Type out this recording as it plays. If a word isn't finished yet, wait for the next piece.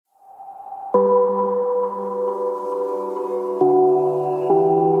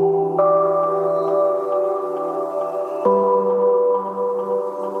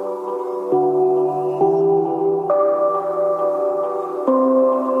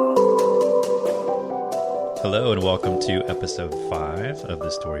Hello and welcome to episode 5 of the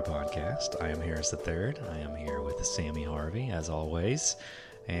Story Podcast. I am Harris III. I am here with Sammy Harvey, as always,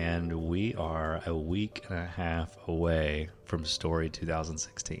 and we are a week and a half away from Story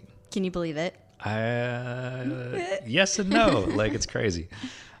 2016. Can you believe it? Yes and no. Like, it's crazy.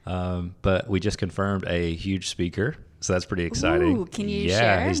 But we just confirmed a huge speaker, so that's pretty exciting. Ooh, can you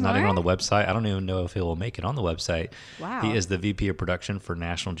share he's not even more? on the website. I don't even know if he will make it on the website. Wow. He is the VP of production for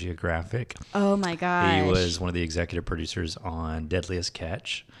National Geographic. Oh my gosh. He was one of the executive producers on Deadliest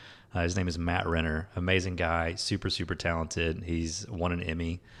Catch. His name is Matt Renner. Amazing guy, super, super talented. He's won an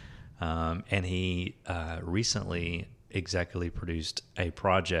Emmy. And he recently executively produced a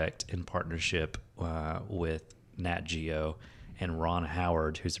project in partnership with Nat Geo and Ron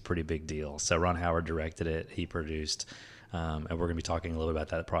Howard, who's a pretty big deal. So Ron Howard directed it. He produced, and we're going to be talking a little bit about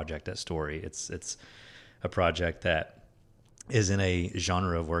that project, that story. It's a project that is in a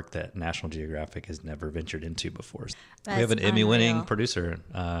genre of work that National Geographic has never ventured into before. That's We have an Emmy-winning unreal. producer,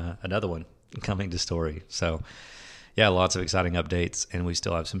 another one coming to Story. So, yeah, lots of exciting updates, and we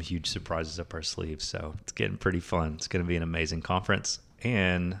still have some huge surprises up our sleeves. So it's getting pretty fun. It's going to be an amazing conference.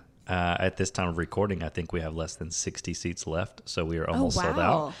 And at this time of recording, I think we have less than 60 seats left. So we are almost sold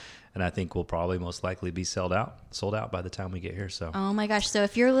wow. out. And I think we'll probably most likely be sold out by the time we get here. So Oh my gosh. So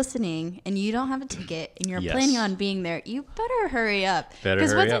if you're listening and you don't have a ticket and you're Yes. planning on being there, you better hurry up. Better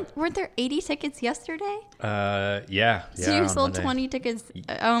 'Cause hurry up. Weren't there 80 tickets yesterday? yeah. So you on sold Monday. 20 tickets.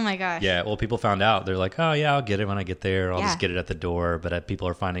 Oh my gosh. Yeah, well, people found out. They're like, oh, yeah, I'll get it when I get there. I'll Yeah. just get it at the door. But people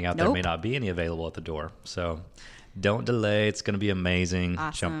are finding out there Nope. may not be any available at the door. So don't delay. It's going to be amazing.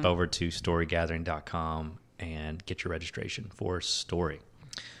 Awesome. Jump over to storygathering.com and get your registration for Story.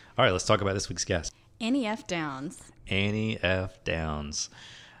 All right, let's talk about this week's guest, Annie F. Downs. Annie F. Downs.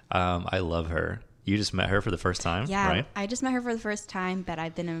 I love her. You just met her for the first time, Yeah. right? I just met her for the first time, but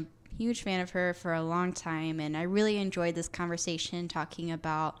I've been a huge fan of her for a long time. And I really enjoyed this conversation talking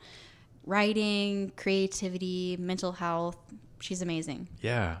about writing, creativity, mental health. She's amazing.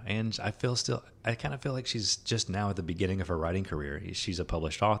 Yeah, and I kind of feel like she's just now at the beginning of her writing career. She's a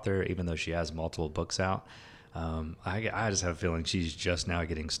published author, even though she has multiple books out. I just have a feeling she's just now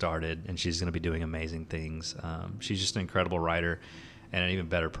getting started, and she's going to be doing amazing things. She's just an incredible writer and an even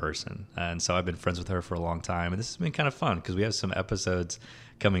better person. And so I've been friends with her for a long time, and this has been kind of fun because we have some episodes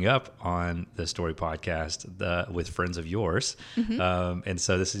coming up on the Story Podcast with friends of yours. And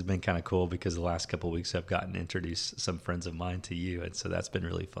so this has been kind of cool because the last couple of weeks I've gotten to introduce some friends of mine to you, and so that's been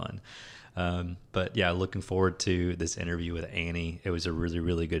really fun. But yeah, looking forward to this interview with Annie. It was a really,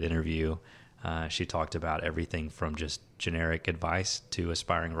 really good interview. She talked about everything from just generic advice to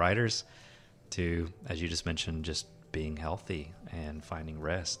aspiring writers to, as you just mentioned, just being healthy and finding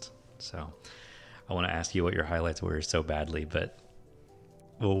rest. So I want to ask you what your highlights were so badly, but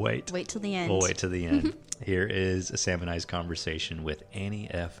we'll wait. Wait till the end. We'll wait till the end. Here is Sam and I's conversation with Annie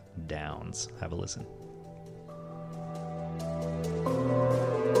F. Downs. Have a listen.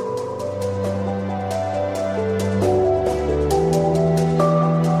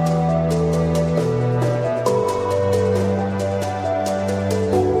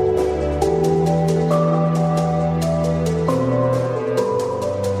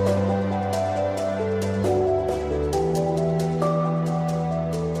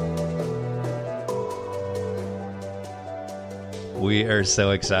 We are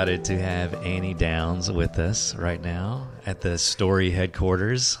so excited to have Annie Downs with us right now at the Story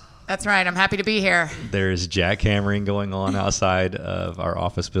headquarters. That's right. I'm happy to be here. There's jackhammering going on outside of our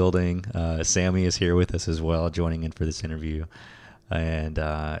office building. Sammy is here with us as well, joining in for this interview. And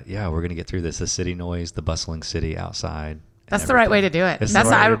yeah, we're going to get through this. The city noise, the bustling city outside. That's the right way to do it. It's the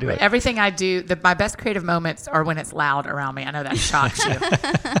right way to do it. Everything I do, my best creative moments are when it's loud around me. I know that shocks you.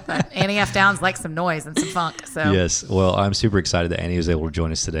 But Annie F. Downs likes some noise and some funk. So Yes. Well, I'm super excited that Annie was able to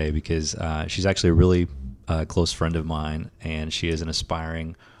join us today because she's actually a really close friend of mine, and she is an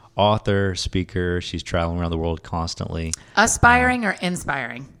aspiring author, speaker. She's traveling around the world constantly. Aspiring or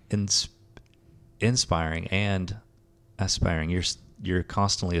inspiring? Inspiring and aspiring. You're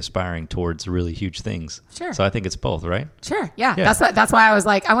constantly aspiring towards really huge things. Sure. So I think it's both, right? Sure. Yeah. Yeah. That's why I was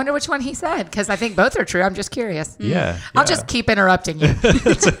like, I wonder which one he said, because I think both are true. I'm just curious. Yeah. I'll just keep interrupting you.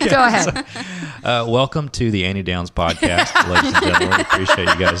 Go ahead. Welcome to the Annie Downs podcast, ladies and gentlemen. We appreciate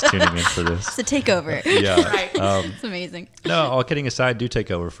you guys tuning in for this. It's a takeover. Yeah. Right. It's amazing. No, all kidding aside, do take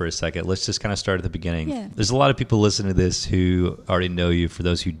over for a second. Let's just kind of start at the beginning. Yeah. There's a lot of people listening to this who already know you. For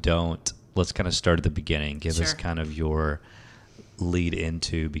those who don't, let's kind of start at the beginning. Give us Sure. kind of your lead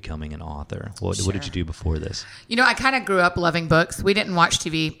into becoming an author? What Sure. did you do before this? I kind of grew up loving books. We didn't watch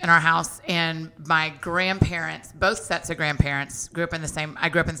TV in our house, and my grandparents, both sets of grandparents, I grew up in the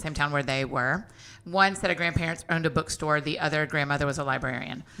same town where they were. One set of grandparents owned a bookstore. The other grandmother was a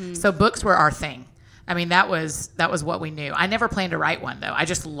librarian. So books were our thing. I mean, that was what we knew. I never planned to write one, though. I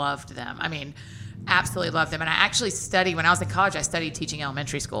just loved them. I mean, absolutely loved them. And I actually studied, when I was in college, I studied teaching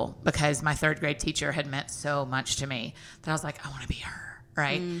elementary school because my third grade teacher had meant so much to me that I was like, I want to be her,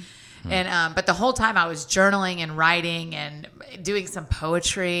 right? And but the whole time I was journaling and writing and doing some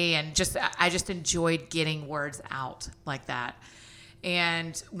poetry, and I just enjoyed getting words out like that.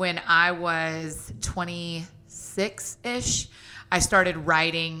 And when I was 26-ish, I started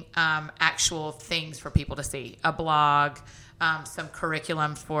writing actual things for people to see, a blog, some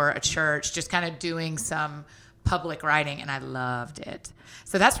curriculum for a church, just kind of doing some public writing, and I loved it.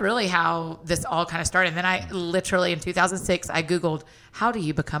 So that's really how this all kind of started. And then I literally, in 2006, I Googled, how do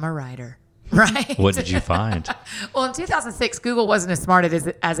you become a writer? Right? What did you find? Well, in 2006, Google wasn't as smart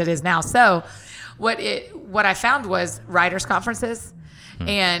as it is now. So what I found was writers' conferences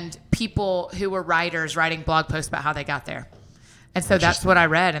and people who were writers writing blog posts about how they got there. And so that's what I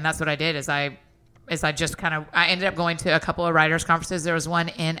read, and that's what I did I ended up going to a couple of writers' conferences. There was one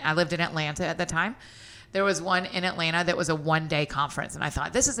I lived in Atlanta at the time. There was one in Atlanta that was a one-day conference, and I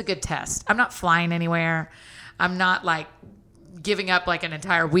thought, this is a good test. I'm not flying anywhere. I'm not like giving up like an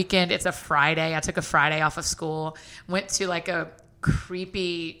entire weekend. It's a Friday. I took a Friday off of school, went to like a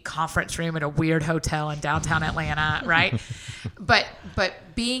creepy conference room at a weird hotel in downtown Atlanta, right? But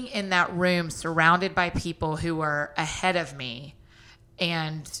being in that room surrounded by people who were ahead of me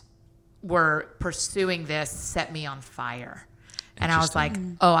and were pursuing this set me on fire. And I was like,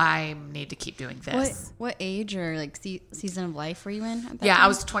 oh, I need to keep doing this. What age or like season of life were you in at that Yeah, time? I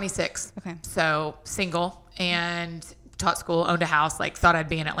was 26. Okay. So single and taught school, owned a house, like thought I'd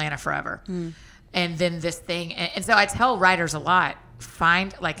be in Atlanta forever. And then this thing. And so I tell writers a lot,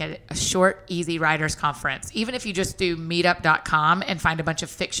 find like a short, easy writers conference. Even if you just do meetup.com and find a bunch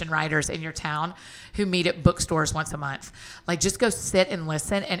of fiction writers in your town who meet at bookstores once a month. Like just go sit and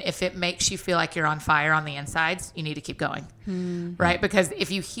listen. And if it makes you feel like you're on fire on the insides, you need to keep going. Right? Because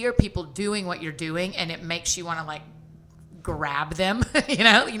if you hear people doing what you're doing and it makes you want to like grab them, you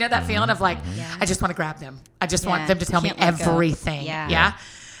know that feeling of like, I just want to grab them. I just want them to tell me Can't let go. everything. Yeah.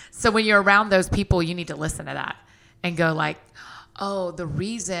 So when you're around those people, you need to listen to that and go like, oh, the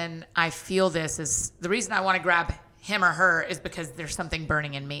reason I feel this is the reason I want to grab him or her is because there's something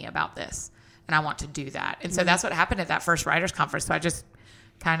burning in me about this. And I want to do that. And so that's what happened at that first writers conference. So I just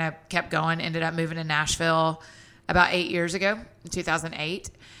kind of kept going, ended up moving to Nashville about 8 years ago, in 2008,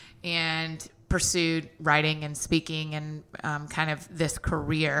 and pursued writing and speaking and kind of this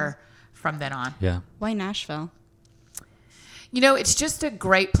career from then on. Yeah. Why Nashville? It's just a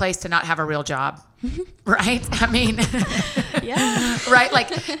great place to not have a real job, right? I mean, Yeah. right?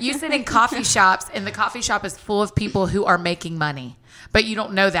 Like you sit in coffee shops and the coffee shop is full of people who are making money, but you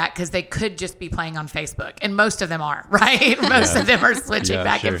don't know that because they could just be playing on Facebook. And most of them are, right? Most of them are switching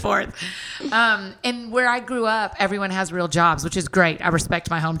back and forth. And where I grew up, everyone has real jobs, which is great. I respect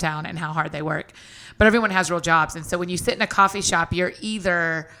my hometown and how hard they work, but everyone has real jobs. And so when you sit in a coffee shop, you're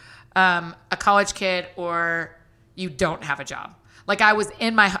either a college kid or you don't have a job. Like I was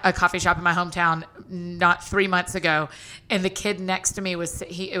in a coffee shop in my hometown not 3 months ago, and the kid next to me it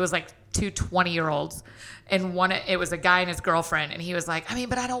was like two 20-year-olds, and it was a guy and his girlfriend, and he was like,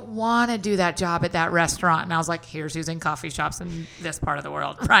 but I don't want to do that job at that restaurant. And I was like, here's who's in coffee shops in this part of the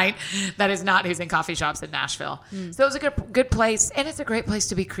world, right? That is not who's in coffee shops in Nashville. So it was a good place, and it's a great place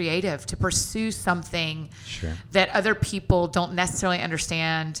to be creative, to pursue something that other people don't necessarily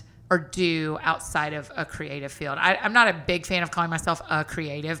understand or do outside of a creative field. I'm not a big fan of calling myself a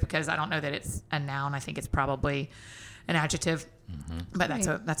creative because I don't know that it's a noun. I think it's probably an adjective, but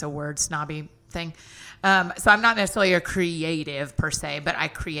that's a word snobby thing. So I'm not necessarily a creative per se, but I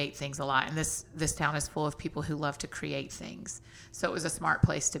create things a lot. And this town is full of people who love to create things. So it was a smart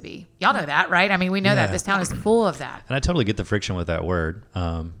place to be. Y'all know that, right? I mean, we know that this town is full of that. And I totally get the friction with that word.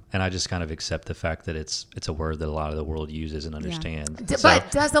 And I just kind of accept the fact that it's a word that a lot of the world uses and understands.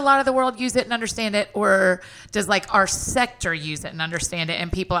 But does a lot of the world use it and understand it? Or does like our sector use it and understand it?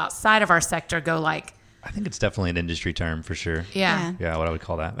 And people outside of our sector go like, I think it's definitely an industry term for sure. Yeah. Yeah, what I would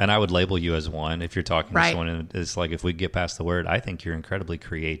call that. And I would label you as one if you're talking to someone. And it's like, if we get past the word, I think you're incredibly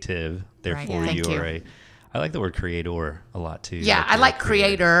creative. Therefore, Thank you. I like the word creator a lot too. Yeah, I like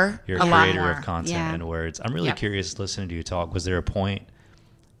creator You're a a lot creator more. of content and words. I'm really curious listening to you talk. Was there a point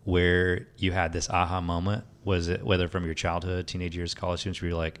where you had this aha moment? Was it whether from your childhood, teenage years, college students,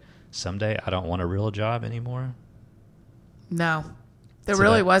 where you're like, someday I don't want a real job anymore? No, there So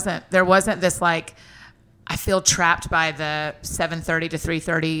really that- wasn't. There wasn't this like, I feel trapped by the 7:30 to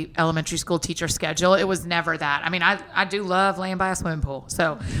 3:30 elementary school teacher schedule. It was never that. I mean, I do love laying by a swimming pool.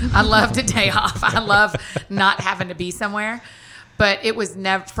 So I love to day off. I love not having to be somewhere. But it was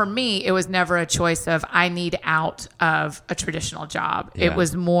never, for me, it was never a choice of I need out of a traditional job. Yeah. It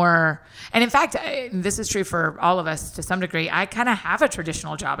was more, and in fact, this is true for all of us to some degree. I kind of have a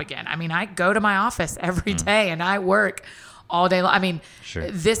traditional job again. I mean, I go to my office every day and I work all day long. I mean,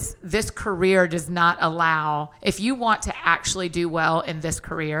 Sure. this career does not allow, if you want to actually do well in this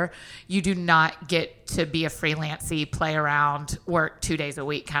career, you do not get to be a freelancy, play around, work 2 days a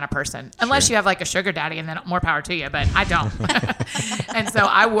week kind of person. Unless you have like a sugar daddy, and then more power to you, but I don't. And so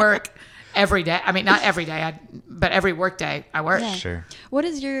I work every day. I mean, not every day, but every work day I work. Yeah. Sure. What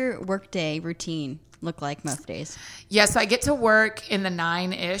does your workday routine look like most days? Yeah, so I get to work in the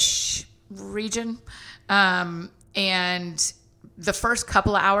 9-ish region. And the first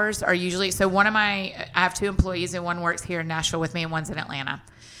couple of hours are usually, so I have 2 employees and one works here in Nashville with me and one's in Atlanta.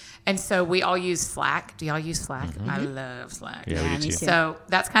 And so we all use Slack. Do y'all use Slack? I love Slack. Yeah, we do me too. too. So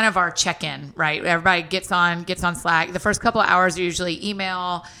that's kind of our check-in, right? Everybody gets on Slack. The first couple of hours are usually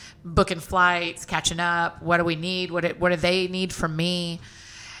email, booking flights, catching up. What do we need? What do they need from me?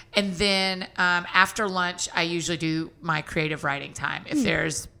 And then after lunch, I usually do my creative writing time. If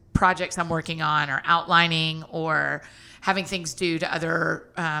there's projects I'm working on or outlining or having things due to other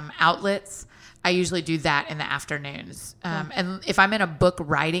outlets, I usually do that in the afternoons. And if I'm in a book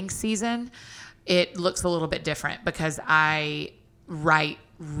writing season, it looks a little bit different because I write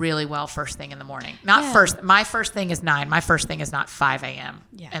really well first thing in the morning. My first thing is 9. My first thing is not 5 a.m.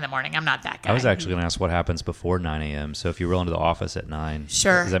 in the morning. I'm not that guy. I was actually going to ask what happens before 9 a.m. So if you roll into the office at 9,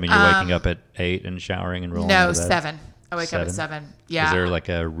 Sure. does that mean you're waking up at 8 and showering and rolling No, into bed? 7. I wake up at 7. Yeah. Is there like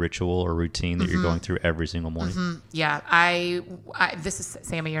a ritual or routine that you're going through every single morning? Yeah. I this is,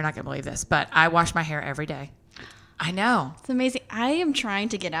 Sammy, you're not going to believe this, but I wash my hair every day. I know. It's amazing. I am trying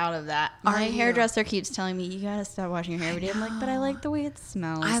to get out of that. My you? hairdresser keeps telling me, you got to stop washing your hair every day. I'm like, but I like the way it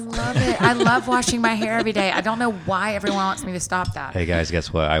smells. I love it. I love washing my hair every day. I don't know why everyone wants me to stop that. Hey guys,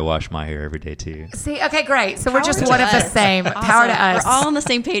 guess what? I wash my hair every day too. See, okay, great. So we're Power just to one of the us. same. Awesome. Power to us. We're all on the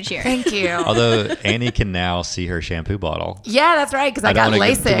same page here. Thank you. Although Annie can now see her shampoo bottle. Yeah, that's right, because I got don't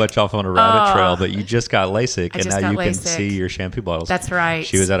want to get too LASIK. much off on a rabbit Oh. trail, but you just got LASIK, and just now got you can LASIK. see your shampoo bottles. That's right.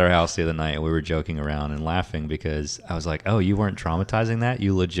 She was at our house the other night, and we were joking around and laughing because I was like, "Oh, you weren't traumatizing that?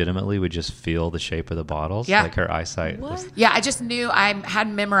 You legitimately would just feel the shape of the bottles? Yeah. Like her eyesight was." Yeah, I just knew I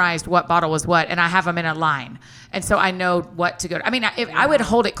hadn't memorized what bottle was what, and I have them in a line. And so I know what to go to. I mean, I would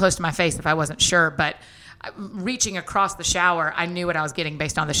hold it close to my face if I wasn't sure, but reaching across the shower, I knew what I was getting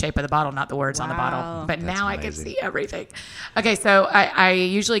based on the shape of the bottle, not the words on the bottle. Wow. But That's now I can amazing. see everything. Okay, so I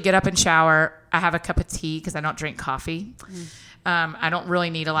usually get up and shower. I have a cup of tea because I don't drink coffee. I don't really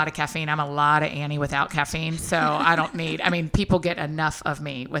need a lot of caffeine. I'm a lot of Annie without caffeine, so I don't need. I mean, people get enough of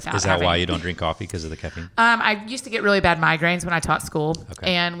me without. Is that having, why you don't drink coffee, because of the caffeine? I used to get really bad migraines when I taught school,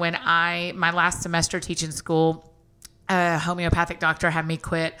 Okay. and when my last semester teaching school, a homeopathic doctor had me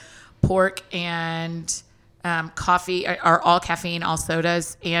quit pork and coffee, or all caffeine, all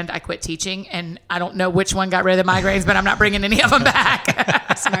sodas, and I quit teaching. And I don't know which one got rid of the migraines, but I'm not bringing any of them back.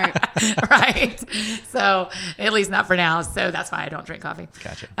 Smart. Right. So at least not for now. So that's why I don't drink coffee.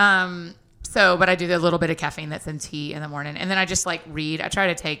 Gotcha. But I do a little bit of caffeine that's in tea in the morning. And then I just like read. I try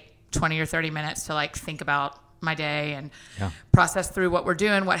to take 20 or 30 minutes to like think about my day and process through what we're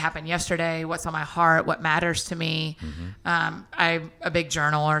doing, what happened yesterday, what's on my heart, what matters to me. I'm a big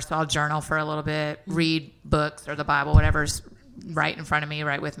journaler, so I'll journal for a little bit, read books or the Bible, whatever's right in front of me,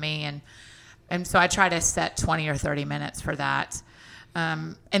 right with me. And so I try to set 20 or 30 minutes for that.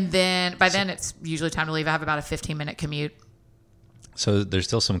 And then by then it's usually time to leave. I have about a 15-minute commute. So there's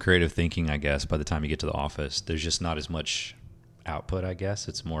still some creative thinking, I guess, by the time you get to the office. There's just not as much output, I guess.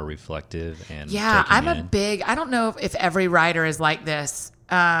 It's more reflective and Yeah, taking I'm in. I don't know if every writer is like this,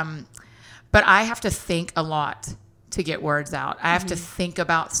 but I have to think a lot to get words out. I have to think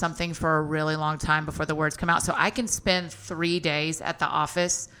about something for a really long time before the words come out. So I can spend 3 days at the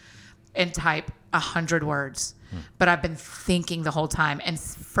office and type 100 words, but I've been thinking the whole time. And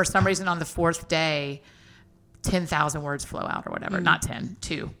for some reason on the 4th day, 10,000 words flow out or whatever. Not 10,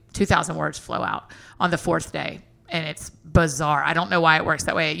 2,000 words flow out on the 4th day. And it's bizarre. I don't know why it works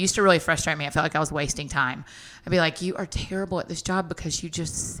that way. It used to really frustrate me. I felt like I was wasting time. I'd be like, you are terrible at this job because you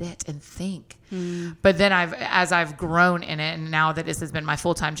just sit and think. But then as I've grown in it, and now that this has been my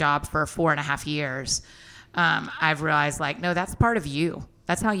full-time job for 4.5 years, I've realized like, no, that's part of you.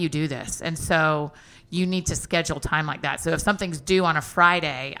 That's how you do this. And so you need to schedule time like that. So if something's due on a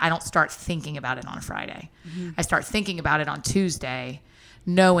Friday, I don't start thinking about it on a Friday. I start thinking about it on Tuesday,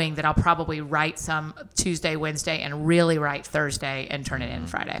 knowing that I'll probably write some Tuesday, Wednesday, and really write Thursday and turn it in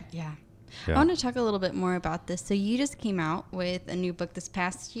Friday. Yeah. Yeah. I want to talk a little bit more about this. So you just came out with a new book this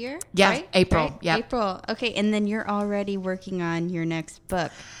past year, Yeah, right? April. Right? Yep. April. Okay, and then you're already working on your next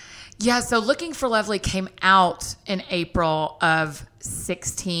book. Yeah, so Looking for Lovely came out in April of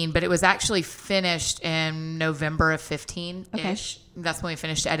 16, but it was actually finished in November of 15-ish. Okay. That's when we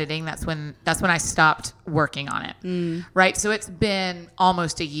finished editing. That's when I stopped working on it. Right? So it's been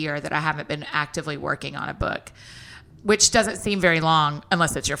almost a year that I haven't been actively working on a book, which doesn't seem very long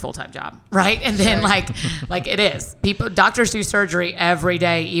unless it's your full-time job, right? And then like it is. Doctors do surgery every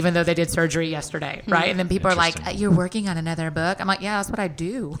day, even though they did surgery yesterday, right? And then people are like, "You're working on another book?" I'm like, "Yeah, that's what I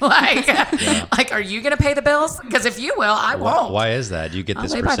do." Like, are you going to pay the bills? Because if you will, I won't. Why is that? Do you get I'll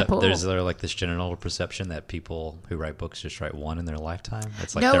this lay by the perception? pool. There's like this general perception that people who write books just write one in their lifetime.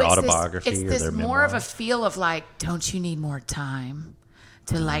 It's like No, their it's autobiography this, or it's their this memoir. more of a feel of like, don't you need more time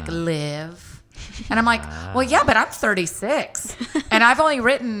to like live? And I'm like, well, yeah, but I'm 36 and I've only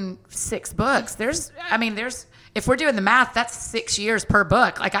written 6 books. If we're doing the math, that's 6 years per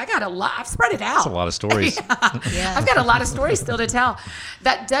book. Like I got a lot, I've spread it out. That's a lot of stories. Yeah. I've got a lot of stories still to tell.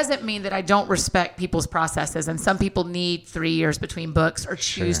 That doesn't mean that I don't respect people's processes. And some people need 3 years between books or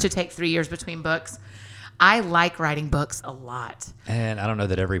choose Sure. to take 3 years between books. I like writing books a lot. And I don't know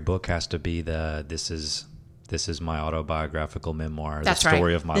that every book has to be this is my autobiographical memoir, That's the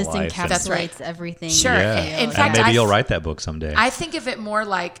story right. of my This life. encapsulates That's right. everything. Sure. Yeah. In And fact, maybe you'll write that book someday. I think of it more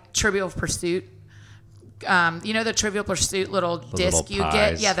like Trivial Pursuit. You know the Trivial Pursuit little disc little you get?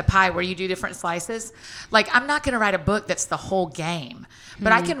 pies. Yeah, the pie where you do different slices. Like, I'm not going to write a book that's the whole game,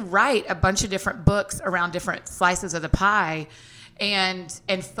 but I can write a bunch of different books around different slices of the pie and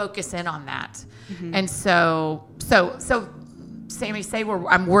focus in on that. And so Sammy, say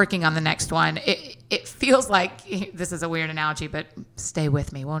I'm working on the next one. It feels like, this is a weird analogy, but stay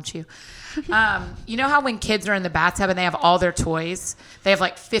with me, won't you? You know how when kids are in the bathtub and they have all their toys, they have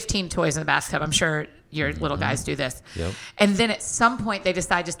like 15 toys in the bathtub. I'm sure your little guys do this. Yep. And then at some point they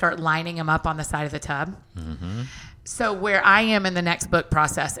decide to start lining them up on the side of the tub. So where I am in the next book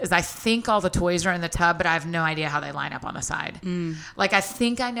process is I think all the toys are in the tub, but I have no idea how they line up on the side. Like, I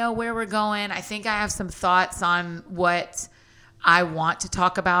think I know where we're going. I think I have some thoughts on what I want to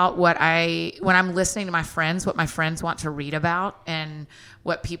talk about, when I'm listening to my friends, what my friends want to read about and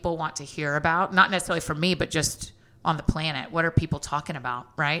what people want to hear about, not necessarily from me, but just on the planet. What are people talking about?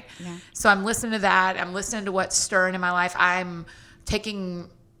 Right. Yeah. So I'm listening to that. I'm listening to what's stirring in my life. I'm taking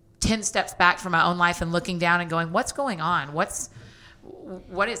 10 steps back from my own life and looking down and going, what's going on?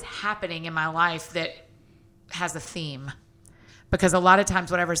 What is happening in my life that has a theme? Because a lot of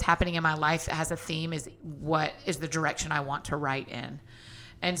times whatever's happening in my life that has a theme is what is the direction I want to write in.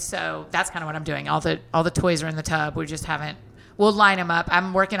 And so that's kind of what I'm doing. All the toys are in the tub. We'll line them up.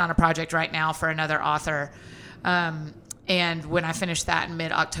 I'm working on a project right now for another author. And when I finish that in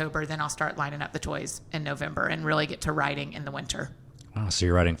mid-October, then I'll start lining up the toys in November and really get to writing in the winter. Oh, so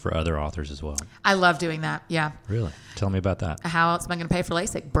you're writing for other authors as well. I love doing that. Yeah. Really? Tell me about that. How else am I going to pay for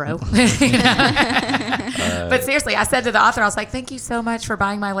LASIK, bro? But seriously, I said to the author, I was like, thank you so much for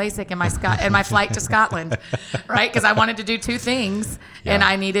buying my LASIK and my flight to Scotland, right? Because I wanted to do 2 things and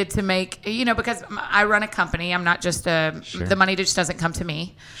I needed to make, because I run a company. I'm not just the money just doesn't come to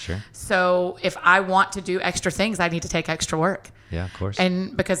me. Sure. So if I want to do extra things, I need to take extra work. Yeah, of course.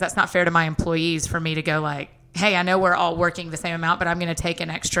 And because that's not fair to my employees for me to go like, hey, I know we're all working the same amount, but I'm going to take an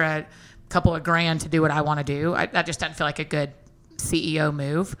extra couple of grand to do what I want to do. That just doesn't feel like a good CEO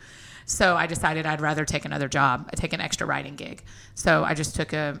move. So I decided I'd rather take another job. I take an extra writing gig. So I just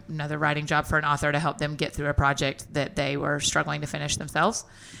took another writing job for an author to help them get through a project that they were struggling to finish themselves.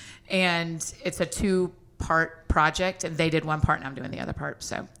 And it's a 2-part project, and they did 1 part and I'm doing the other part.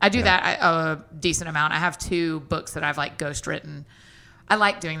 So I do that a decent amount. I have 2 books that I've like ghost written. I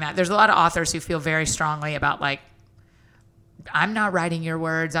like doing that. There's a lot of authors who feel very strongly about like, I'm not writing your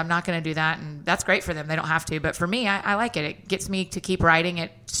words. I'm not going to do that. And that's great for them. They don't have to. But for me, I like it. It gets me to keep writing.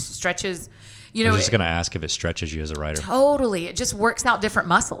 It stretches, I was just going to ask if it stretches you as a writer. Totally. It just works out different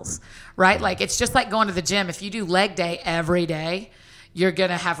muscles, right? Like it's just like going to the gym. If you do leg day every day, you're going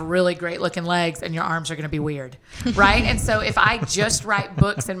to have really great looking legs and your arms are going to be weird, right? And so if I just write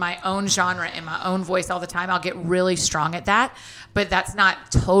books in my own genre, in my own voice all the time, I'll get really strong at that. But that's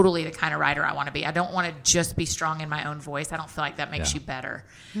not totally the kind of writer I want to be. I don't want to just be strong in my own voice. I don't feel like that makes you better.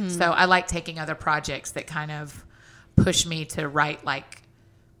 So I like taking other projects that kind of push me to write like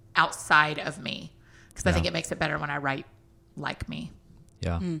outside of me because I think it makes it better when I write like me.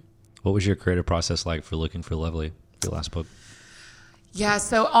 Yeah. What was your creative process like for Looking for Lovely, your last book? Yeah,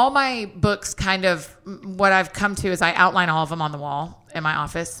 so all my books kind of, what I've come to is I outline all of them on the wall in my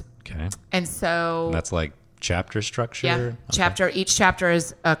office. Okay. And so... And that's like chapter structure? Yeah, Okay. each chapter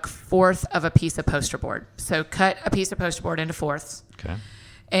is a fourth of a piece of poster board. So cut a piece of poster board into fourths. Okay.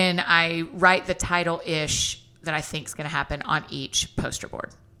 And I write the title-ish that I think is going to happen on each poster board.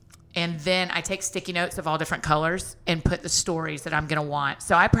 And then I take sticky notes of all different colors and put the stories that I'm going to want.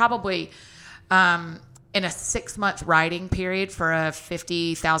 So I probably... in a 6-month writing period for a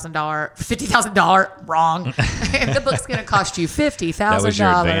 $50,000 wrong. The book's going to cost you $50,000. That was your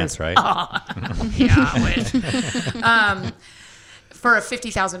advance, right? Yeah, I wish. For a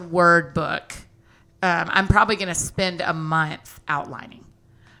 50,000 word book, I'm probably going to spend a month outlining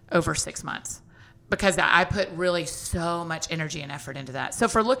over 6 months because I put really so much energy and effort into that. So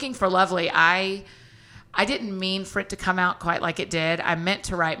for Looking for Lovely, I didn't mean for it to come out quite like it did. I meant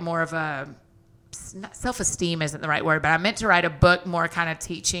to write more of a... self-esteem isn't the right word, but I meant to write a book more kind of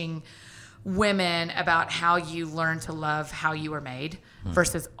teaching women about how you learn to love how you were made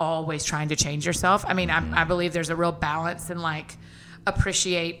versus always trying to change yourself. I mean, I believe there's a real balance in like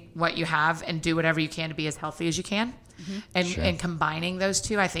appreciate what you have and do whatever you can to be as healthy as you can. And combining those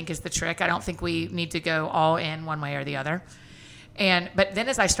two, I think, is the trick. I don't think we need to go all in one way or the other. But then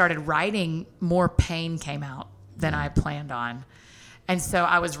as I started writing, more pain came out than I planned on. And so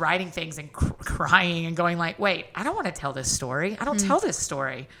I was writing things and crying and going like, wait, I don't want to tell this story. I don't tell this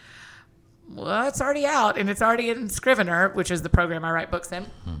story. Well, it's already out and it's already in Scrivener, which is the program I write books in.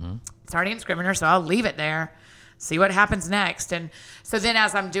 It's already in Scrivener, so I'll leave it there, see what happens next. And so then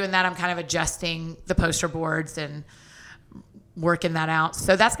as I'm doing that, I'm kind of adjusting the poster boards and working that out.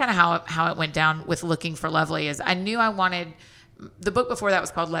 So that's kind of how it went down with Looking for Lovely. Is I knew I wanted, the book before that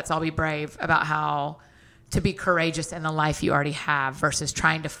was called Let's All Be Brave, about how to be courageous in the life you already have versus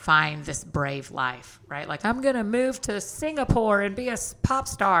trying to find this brave life, right? Like, I'm going to move to Singapore and be a pop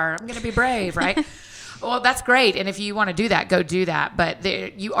star. I'm going to be brave, right? Well, that's great. And if you want to do that, go do that. But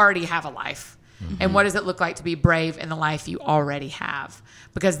you already have a life. And what does it look like to be brave in the life you already have?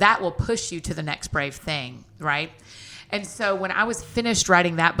 Because that will push you to the next brave thing, right? And so when I was finished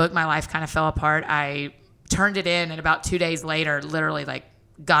writing that book, my life kind of fell apart. I turned it in, and about 2 days later, literally like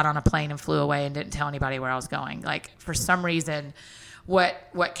got on a plane and flew away and didn't tell anybody where I was going. Like, for some reason, what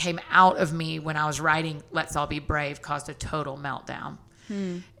came out of me when I was writing Let's All Be Brave caused a total meltdown.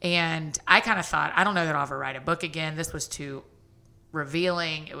 And I kind of thought, I don't know that I'll ever write a book again. This was too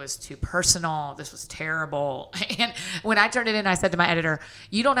revealing. It was too personal. This was terrible. And when I turned it in, I said to my editor,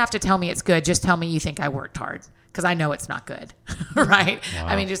 you don't have to tell me it's good. Just tell me you think I worked hard, because I know it's not good. Right? Wow.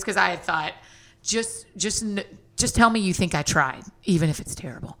 I mean, just because I had thought, just tell me you think I tried, even if it's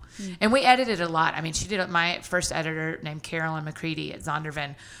terrible. And we edited a lot. I mean, my first editor named Carolyn McCready at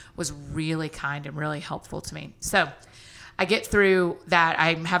Zondervan was really kind and really helpful to me. So I get through that.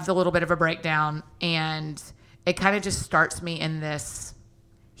 I have a little bit of a breakdown, and it kind of just starts me in this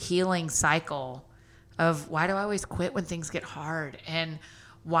healing cycle of, why do I always quit when things get hard? And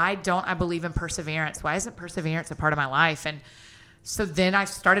why don't I believe in perseverance? Why isn't perseverance a part of my life? And so then I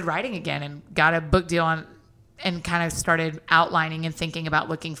started writing again and got a book deal on, and kind of started outlining and thinking about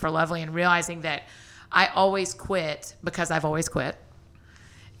Looking for Lovely, and realizing that I always quit because I've always quit.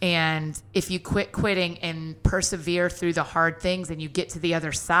 And if you quit quitting and persevere through the hard things and you get to the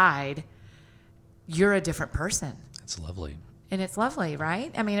other side, you're a different person. That's lovely. And it's lovely,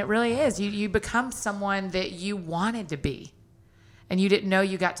 right? I mean, it really is. You become someone that you wanted to be, and you didn't know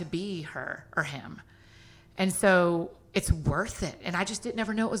you got to be her or him. And so it's worth it. And I just didn't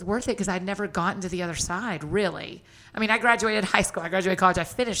ever know it was worth it because I'd never gotten to the other side, really. I mean, I graduated high school. I graduated college. I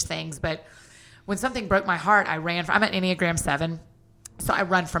finished things. But when something broke my heart, I'm an Enneagram 7, so I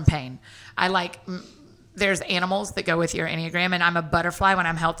run from pain. There's animals that go with your Enneagram, and I'm a butterfly when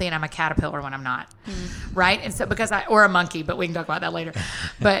I'm healthy, and I'm a caterpillar when I'm not, right? And so or a monkey, but we can talk about that later.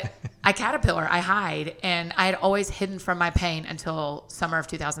 But I caterpillar, I hide, and I had always hidden from my pain until summer of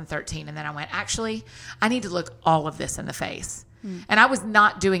 2013. And then I went, actually, I need to look all of this in the face. And I was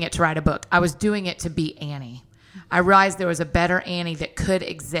not doing it to write a book. I was doing it to be Annie. I realized there was a better Annie that could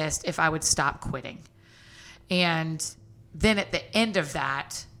exist if I would stop quitting. And then at the end of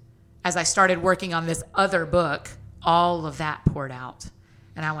that, as I started working on this other book, all of that poured out.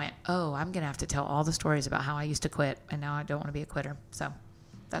 And I went, oh, I'm going to have to tell all the stories about how I used to quit, and now I don't want to be a quitter. So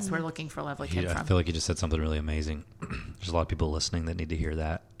that's where Looking for Lovely came from. I feel like you just said something really amazing. There's a lot of people listening that need to hear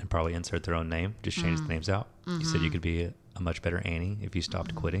that and probably insert their own name. Just change the names out. You said you could be a much better Annie if you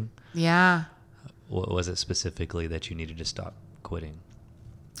stopped quitting. Yeah. What was it specifically that you needed to stop quitting?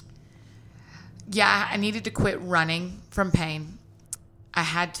 Yeah, I needed to quit running from pain. I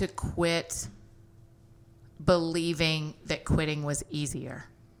had to quit believing that quitting was easier.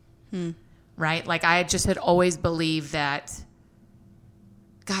 Right? Like I just had always believed that,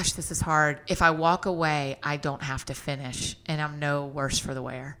 gosh, this is hard. If I walk away, I don't have to finish and I'm no worse for the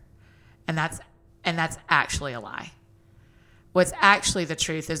wear. And that's actually a lie. What's actually the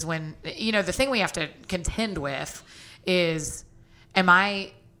truth is when, the thing we have to contend with is, am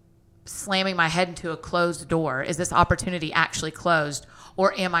I slamming my head into a closed door? Is this opportunity actually closed?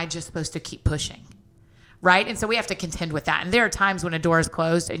 Or am I just supposed to keep pushing? Right? And so we have to contend with that. And there are times when a door is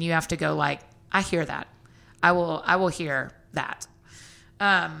closed and you have to go like, I hear that. I will hear that.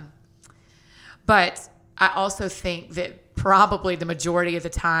 But I also think that probably the majority of the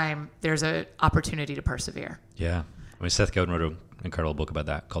time there's an opportunity to persevere. Yeah. I mean, Seth Godin wrote an incredible book about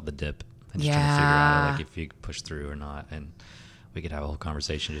that called The Dip. And just trying to figure out like if you push through or not. And we could have a whole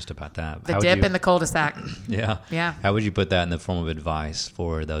conversation just about that. The dip in the cul-de-sac. Yeah. Yeah. How would you put that in the form of advice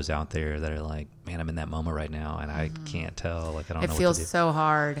for those out there that are like, man, I'm in that moment right now and I can't tell. Like, I don't know what to do. It feels so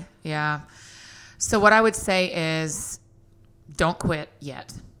hard. Yeah. So what I would say is don't quit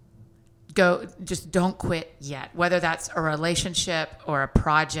yet. Just don't quit yet. Whether that's a relationship or a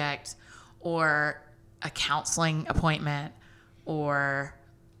project or a counseling appointment or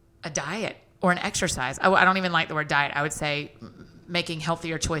a diet or an exercise. I don't even like the word diet. I would say making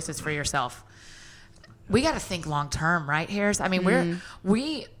healthier choices for yourself. We got to think long term, right, Harris? I mean,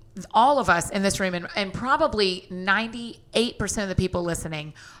 we all of us in this room and probably 98% of the people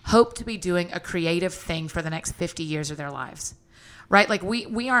listening hope to be doing a creative thing for the next 50 years of their lives, right? Like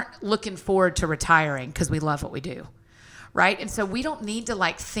we aren't looking forward to retiring because we love what we do, right? And so we don't need to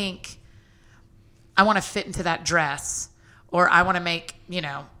like think, I want to fit into that dress, or I want to make,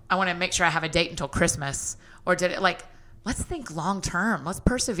 I want to make sure I have a date until Christmas, or let's think long term. Let's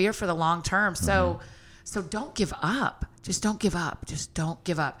persevere for the long term. So don't give up. Just don't give up. Just don't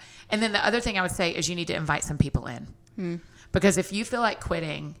give up. And then the other thing I would say is you need to invite some people in. Because if you feel like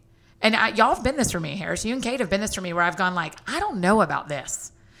quitting, and y'all have been this for me, Harris, you and Kate have been this for me, where I've gone like, I don't know about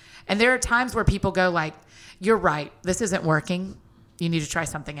this. And there are times where people go like, you're right, this isn't working. You need to try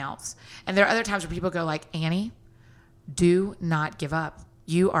something else. And there are other times where people go like, Annie, do not give up.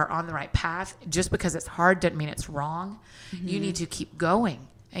 You are on the right path. Just because it's hard doesn't mean it's wrong. You need to keep going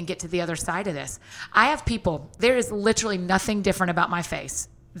and get to the other side of this. I have people, there is literally nothing different about my face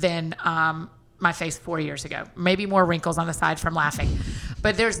than my face 4 years ago. Maybe more wrinkles on the side from laughing.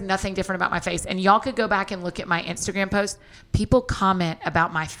 But there's nothing different about my face. And y'all could go back and look at my Instagram post. People comment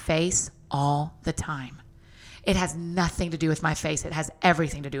about my face all the time. It has nothing to do with my face. It has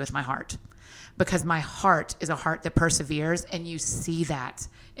everything to do with my heart. Because my heart is a heart that perseveres, and you see that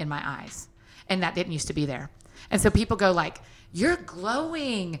in my eyes. And that didn't used to be there. And so people go like, you're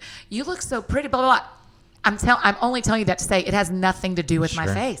glowing. You look so pretty, blah, blah, blah. I'm only telling you that to say it has nothing to do with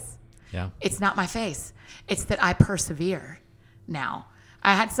my face. Yeah. It's not my face. It's that I persevere now.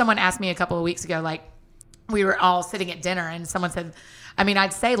 I had someone ask me a couple of weeks ago, like, we were all sitting at dinner and someone said,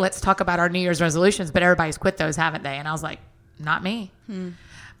 I'd say let's talk about our New Year's resolutions, but everybody's quit those, haven't they? And I was like, not me.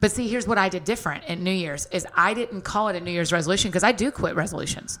 But see, here's what I did different in New Year's is I didn't call it a New Year's resolution because I do quit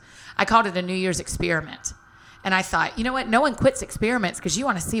resolutions. I called it a New Year's experiment. And I thought, you know what? No one quits experiments because you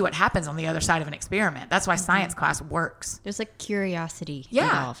want to see what happens on the other side of an experiment. That's why science class works. There's like curiosity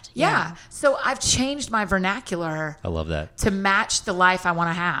involved. Yeah. So I've changed my vernacular. I love that. To match the life I want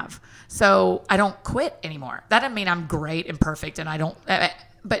to have. So I don't quit anymore. That doesn't mean I'm great and perfect and I don't,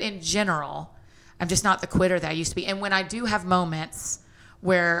 but in general, I'm just not the quitter that I used to be. And when I do have moments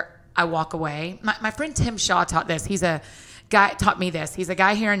where I walk away, my friend Tim Shaw taught me this. He's a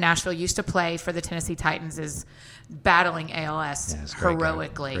guy here in Nashville, used to play for the Tennessee Titans, is battling ALS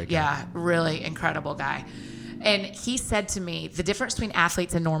heroically. Great guy. Really incredible guy. And he said to me, the difference between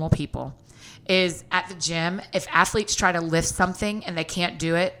athletes and normal people is at the gym, if athletes try to lift something and they can't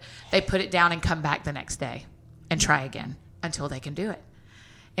do it, they put it down and come back the next day and try again until they can do it.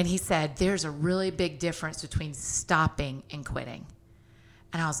 And he said, there's a really big difference between stopping and quitting.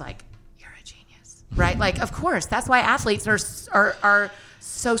 And I was like, you're a genius, right? Like, of course, that's why athletes are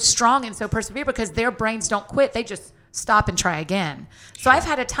so strong and so persevere, because their brains don't quit. They just stop and try again. So I've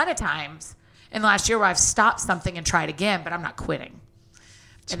had a ton of times in the last year where I've stopped something and tried again, but I'm not quitting.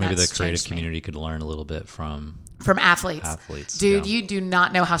 So maybe the creative community could learn a little bit from athletes. Dude, You do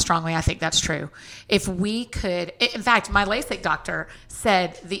not know how strongly I think that's true. If we could, in fact, my LASIK doctor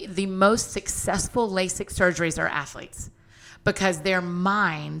said the most successful LASIK surgeries are athletes, because their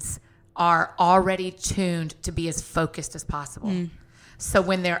minds are already tuned to be as focused as possible. So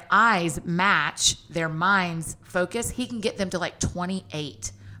when their eyes match their mind's focus, he can get them to like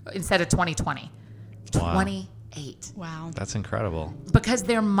 28 instead of 20/20. 28. 8. Wow. That's incredible. Because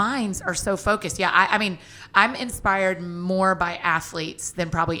their minds are so focused. Yeah, I mean, I'm inspired more by athletes than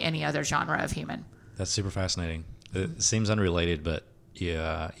probably any other genre of human. That's super fascinating. It seems unrelated, but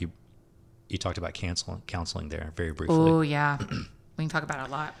yeah, you talked about counseling there very briefly. Oh yeah, we can talk about it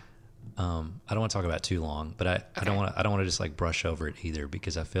a lot. I don't want to talk about it too long, but I don't want to just like brush over it either,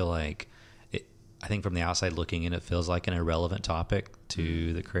 because I feel like I think from the outside looking in, it feels like an irrelevant topic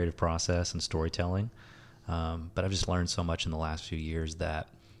to the creative process and storytelling. But I've just learned so much in the last few years that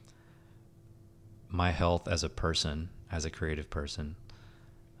my health as a person, as a creative person,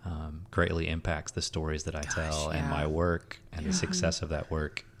 greatly impacts the stories that I tell and my work and the success of that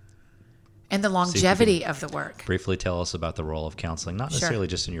work. And the longevity of the work. Briefly tell us about the role of counseling, not necessarily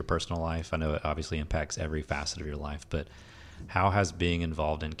just in your personal life. I know it obviously impacts every facet of your life, but how has being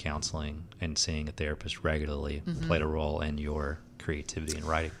involved in counseling and seeing a therapist regularly played a role in your creativity and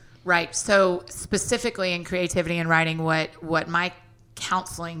writing? Right. So specifically in creativity and writing, what my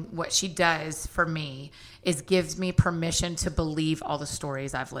counseling, what she does for me is gives me permission to believe all the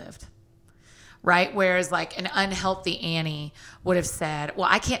stories I've lived. Right? Whereas like an unhealthy Annie would have said, well,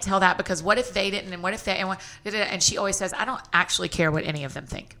 I can't tell that because what if they didn't, and what if they, and she always says, I don't actually care what any of them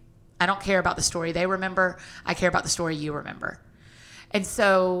think. I don't care about the story they remember. I care about the story you remember. And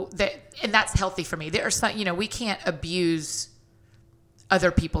so that's healthy for me. There are some, we can't abuse other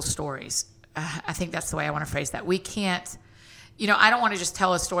people's stories. I think that's the way I want to phrase that. We can't, I don't want to just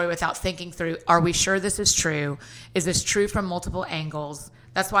tell a story without thinking through, are we sure this is true? Is this true from multiple angles?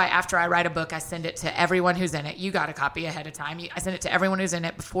 That's why after I write a book, I send it to everyone who's in it. You got a copy ahead of time. I send it to everyone who's in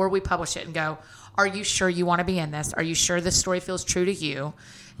it before we publish it and go, are you sure you want to be in this? Are you sure this story feels true to you?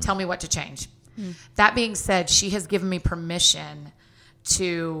 Tell me what to change. That being said, she has given me permission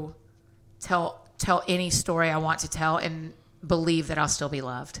to tell any story I want to tell and believe that I'll still be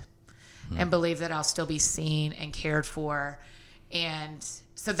loved and believe that I'll still be seen and cared for. And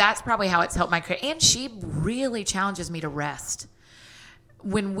so that's probably how it's helped my career. And she really challenges me to rest.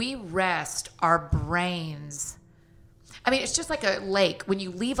 When we rest, our brains, it's just like a lake. When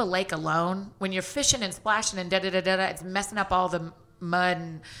you leave a lake alone, when you're fishing and splashing and da-da-da-da-da, it's messing up all the mud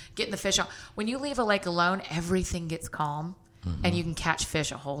and getting the fish on. When you leave a lake alone, everything gets calm and you can catch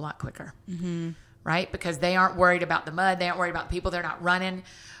fish a whole lot quicker, right? Because they aren't worried about the mud. They aren't worried about the people. They're not running.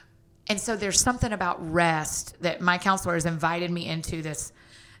 And so there's something about rest that my counselor has invited me into, this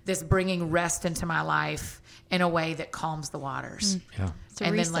bringing rest into my life in a way that calms the waters. Yeah.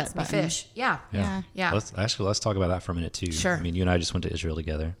 And then lets me fish. Yeah. Let's talk about that for a minute too. Sure. You and I just went to Israel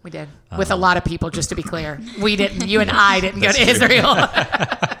together. We did. With a lot of people, just to be clear. We didn't. You and I didn't go to Israel.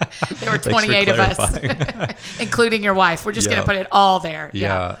 There were 28 of us, including your wife. We're just going to put it all there.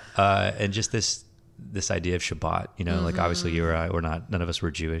 Yeah. And just this idea of Shabbat, like obviously you or I, none of us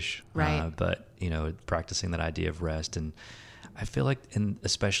were Jewish. Right. But, practicing that idea of rest. And I feel like,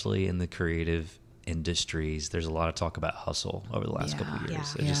 especially in the creative industries, there's a lot of talk about hustle over the last couple of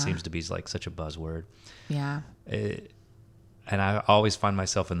years. It just seems to be like such a buzzword. Yeah. And I always find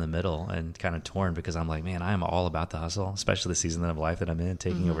myself in the middle and kind of torn, because I'm like, man, I am all about the hustle, especially the season of life that I'm in,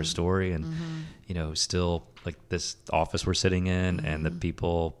 taking over story and, still like this office we're sitting in and the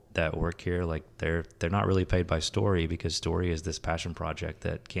people that work here, like they're not really paid by story, because story is this passion project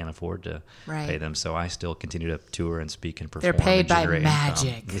that can't afford to pay them. So I still continue to tour and speak and perform. They're paid by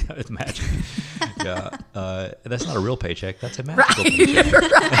magic. Yeah, it's magic. That's not a real paycheck. That's a magical paycheck.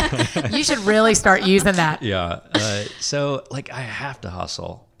 Right. You should really start using that. Yeah. So like I have to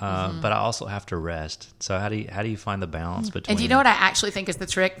hustle, but I also have to rest. So how do you find the balance between? And do you know what I actually think is the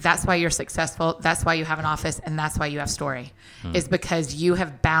trick? That's why you're successful. That's why you have an office, and that's why you have story, is because you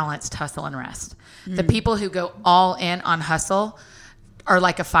have balanced hustle and rest. The people who go all in on hustle are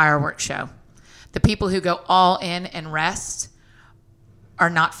like a fireworks show. The people who go all in and rest are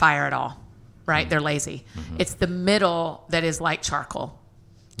not fire at all, right? They're lazy. It's the middle that is like charcoal.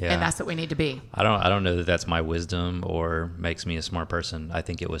 Yeah. And that's what we need to be. I don't know that that's my wisdom or makes me a smart person. I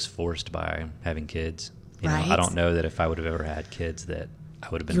think it was forced by having kids. I don't know that if I would have ever had kids that I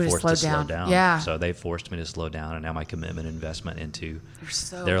would have been forced to slow down. Yeah. So they forced me to slow down, and now my commitment and investment into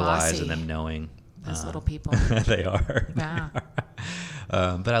their lives and them knowing those little people. They are. Yeah.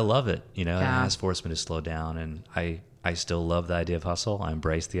 But I love it. It has forced me to slow down, and I still love the idea of hustle. I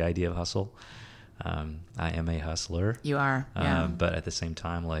embrace the idea of hustle. I am a hustler. You are, yeah. But at the same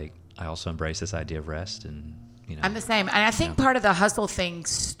time, like I also embrace this idea of rest, and I'm the same. And I think part of the hustle thing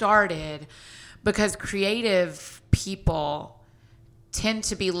started because creative people tend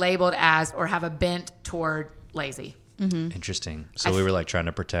to be labeled as or have a bent toward lazy. Interesting. So we were like trying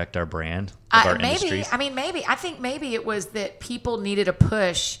to protect our brand of our industries. Maybe. I think maybe it was that people needed a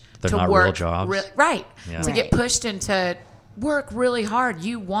push They're to not work real jobs. Right. Yeah. To get pushed into work really hard.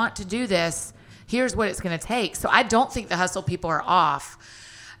 You want to do this. Here's what it's going to take. So I don't think the hustle people are off.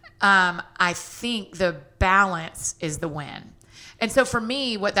 I think the balance is the win. And so for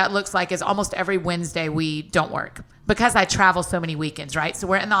me, what that looks like is almost every Wednesday we don't work because I travel so many weekends, right? So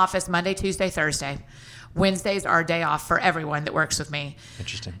we're in the office Monday, Tuesday, Thursday. Wednesdays are a day off for everyone that works with me.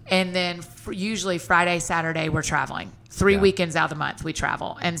 Interesting. And then usually Friday, Saturday, we're traveling. 3 weekends out of the month we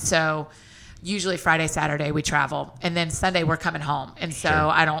travel. And so usually Friday, Saturday we travel. And then Sunday we're coming home. And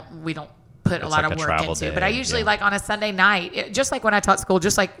so we don't put a lot of work into it. But I usually like on a Sunday night, just like when I taught school,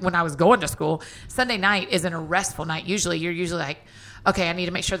 just like when I was going to school, Sunday night isn't a restful night. Usually you're usually like, okay, I need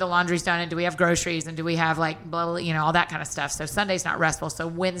to make sure the laundry's done, and do we have groceries, and do we have like blah, blah, you know, all that kind of stuff. So Sunday's not restful. So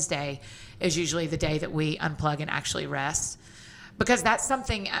Wednesday is usually the day that we unplug and actually rest, because that's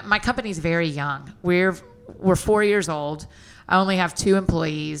something. My company's very young. We're 4 years old. I only have 2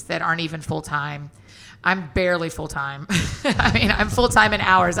 employees that aren't even full time. I'm barely full time. I mean, I'm full time in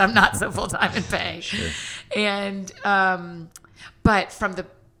hours. I'm not so full time in pay. Sure. And but from the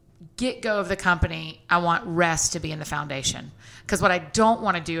get-go of the company, I want rest to be in the foundation, because what I don't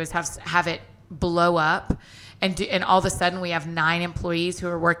want to do is have it blow up and all of a sudden we have 9 employees who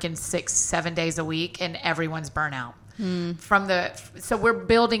are working 6-7 days a week and everyone's burnout. So we're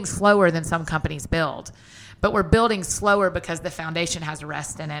building slower than some companies build, but we're building slower because the foundation has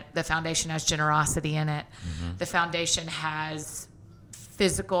rest in it. The foundation has generosity in it. The foundation has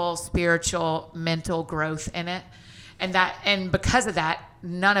physical, spiritual, mental growth in it. And because of that,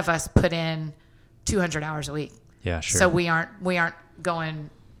 none of us put in 200 hours a week. Yeah, sure. So we aren't going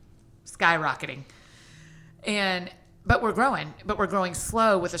skyrocketing. But we're growing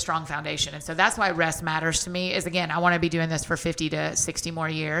slow with a strong foundation. And so that's why rest matters to me. Is, again, I want to be doing this for 50 to 60 more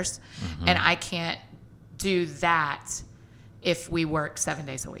years. And I can't do that if we work 7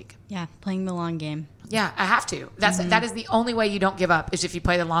 days a week. Yeah, playing the long game. Yeah, I have to. That is the only way you don't give up, is if you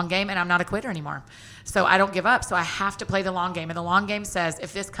play the long game, and I'm not a quitter anymore. So I don't give up. So I have to play the long game. And the long game says,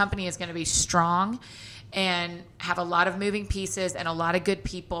 if this company is going to be strong and have a lot of moving pieces and a lot of good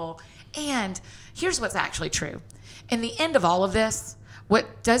people, and here's what's actually true. In the end of all of this,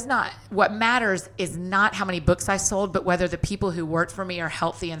 what matters is not how many books I sold, but whether the people who work for me are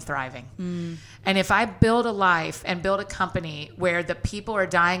healthy and thriving. And if I build a life and build a company where the people are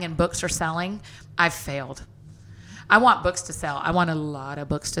dying and books are selling, I've failed. I want books to sell. I want a lot of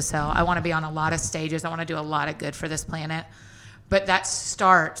books to sell. I want to be on a lot of stages. I want to do a lot of good for this planet. But that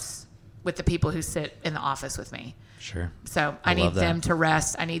starts with the people who sit in the office with me. Sure. So I need them to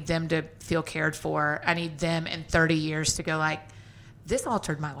rest. I need them to feel cared for. I need them in 30 years to go like, this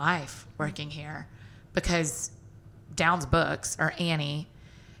altered my life working here, because Downs Books or Annie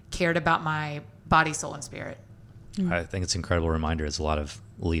cared about my body, soul, and spirit. I think it's an incredible reminder. There's a lot of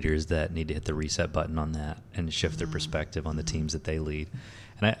leaders that need to hit the reset button on that and shift their perspective on the teams that they lead.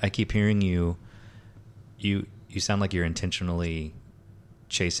 And I keep hearing you sound like you're intentionally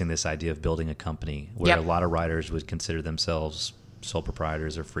chasing this idea of building a company where a lot of writers would consider themselves sole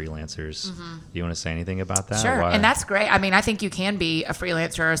proprietors or freelancers. Do you want to say anything about that? Sure. And that's great. I mean, I think you can be a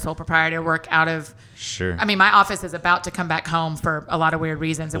freelancer or a sole proprietor, work out of... Sure. I mean, my office is about to come back home for a lot of weird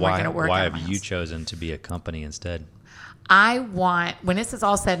reasons, and we're going to work. Why have you chosen to be a company instead? I want, when this is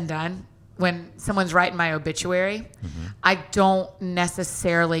all said and done, when someone's writing my obituary, I don't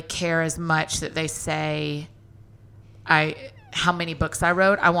necessarily care as much that they say how many books I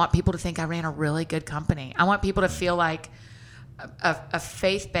wrote. I want people to think I ran a really good company. I want people to feel like a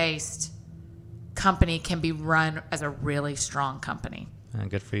faith-based company can be run as a really strong company.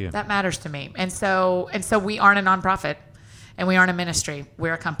 Good for you. That matters to me. And so we aren't a nonprofit, and we aren't a ministry.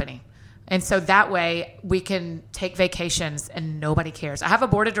 We're a company. And so that way we can take vacations and nobody cares. I have a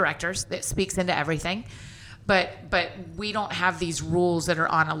board of directors that speaks into everything, but we don't have these rules that are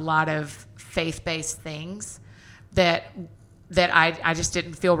on a lot of faith-based things that I just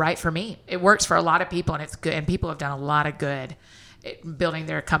didn't feel right for me. It works for a lot of people, and it's good. And people have done a lot of good building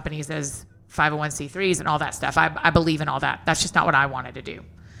their companies as 501c3s and all that stuff. I believe in all that. That's just not what I wanted to do.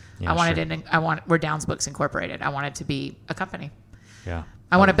 Yeah, we're Downs Books Incorporated. I wanted to be a company. Yeah.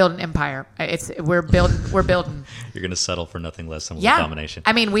 I want to build an empire. We're building. You're going to settle for nothing less than world domination.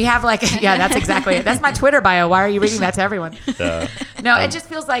 I mean, we have that's exactly it. That's my Twitter bio. Why are you reading that to everyone? No, it just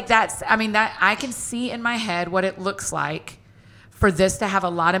feels like that I can see in my head what it looks like for this to have a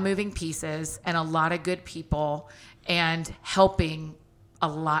lot of moving pieces and a lot of good people and helping a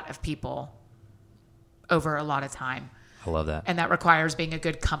lot of people over a lot of time. I love that. And that requires being a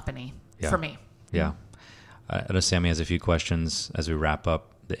good company for me. Yeah. I know Sammy has a few questions as we wrap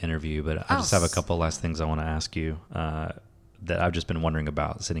up the interview, but I just have a couple last things I want to ask you. that I've just been wondering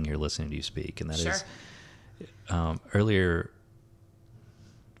about sitting here listening to you speak, and that Sure. is earlier.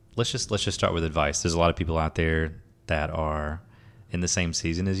 Let's just start with advice. There's a lot of people out there that are in the same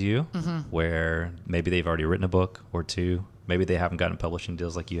season as you, where maybe they've already written a book or two. Maybe they haven't gotten publishing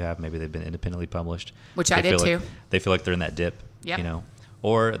deals like you have. Maybe they've been independently published, which I did too. They feel like they're in that dip, Yep. you know,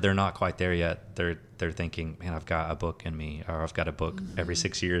 or they're not quite there yet. They're thinking, man, I've got a book in me, or I've got a book every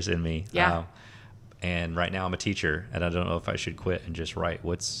 6 years in me. Yeah. And right now I'm a teacher, and I don't know if I should quit and just write.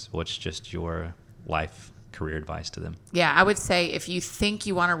 What's just your life career advice to them? Yeah, I would say if you think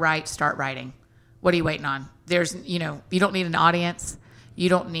you want to write, start writing. What are you waiting on? There's, you don't need an audience. You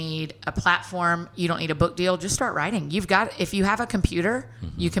don't need a platform. You don't need a book deal. Just start writing. If you have a computer,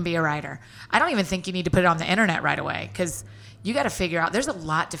 you can be a writer. I don't even think you need to put it on the internet right away, because you got to figure out, there's a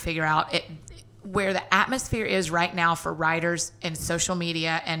lot to figure out where the atmosphere is right now for writers and social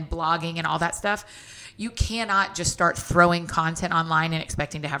media and blogging and all that stuff. You cannot just start throwing content online and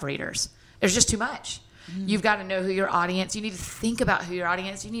expecting to have readers. There's just too much. You've got to know who your audience. You need to think about who your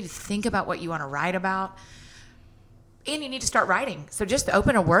audience. You need to think about what you want to write about, and you need to start writing. So just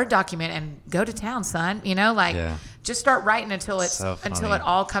open a Word document and go to town, son. Just start writing until it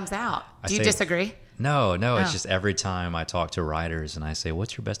all comes out. Do you disagree? No. It's just every time I talk to writers and I say,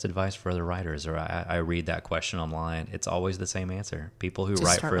 "What's your best advice for other writers?" or I read that question online, it's always the same answer. People who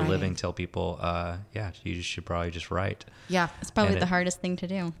write for a living tell people, you should probably just write. Yeah, it's probably the hardest thing to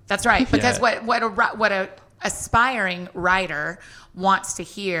do. That's right, because what a aspiring writer wants to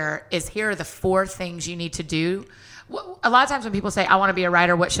hear is, here are the 4 things you need to do. A lot of times when people say, I want to be a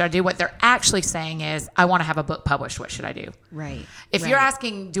writer, what should I do? What they're actually saying is, I want to have a book published. What should I do? Right. If you're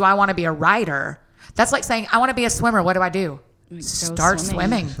asking, do I want to be a writer? That's like saying, I want to be a swimmer. What do I do? Start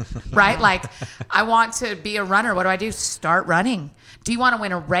swimming. Right? Like, I want to be a runner. What do I do? Start running. Do you want to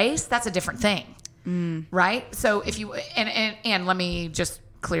win a race? That's a different thing. Right? So if you, and let me just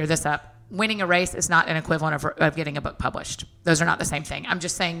clear this up. Winning a race is not an equivalent of getting a book published. Those are not the same thing. I'm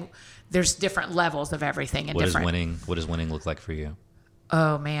just saying there's different levels of everything. And what does winning look like for you?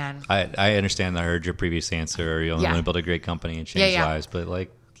 Oh, man. I understand. I heard your previous answer. You want to build a great company and change lives, but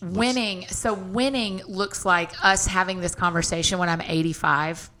like winning. So winning looks like us having this conversation when I'm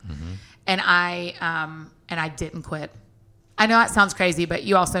 85, and I didn't quit. I know that sounds crazy, but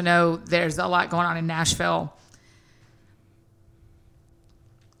you also know there's a lot going on in Nashville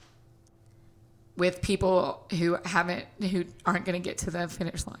with people who aren't going to get to the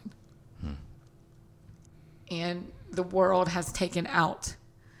finish line. And the world has taken out.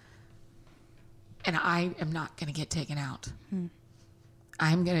 And I am not going to get taken out.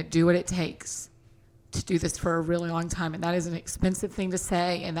 I'm going to do what it takes to do this for a really long time. And that is an expensive thing to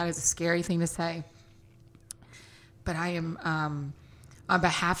say, and that is a scary thing to say. But I am, on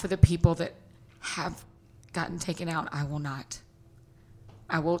behalf of the people that have gotten taken out, I will not.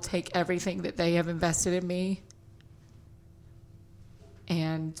 I will take everything that they have invested in me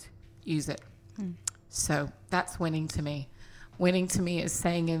and use it. So that's winning to me. Winning to me is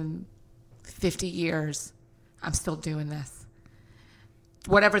saying in 50 years, I'm still doing this.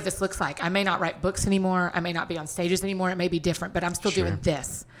 Whatever this looks like. I may not write books anymore. I may not be on stages anymore. It may be different, but I'm still doing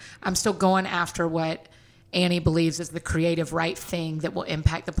this. I'm still going after what Annie believes is the creative right thing that will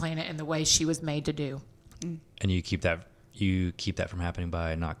impact the planet in the way she was made to do. And you keep that from happening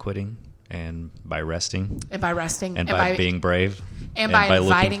by not quitting, and by resting, and by being brave, and by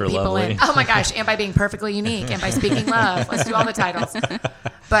inviting people in. Oh my gosh, and by being perfectly unique, and by speaking love. Let's do all the titles.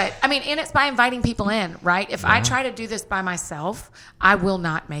 But I mean, and it's by inviting people in, right? If I try to do this by myself, I will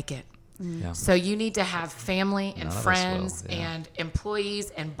not make it. Yeah. So you need to have family and friends and employees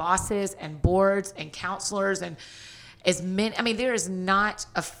and bosses and boards and counselors and as many. I mean, there is not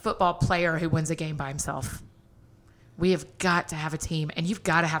a football player who wins a game by himself. We have got to have a team, and you've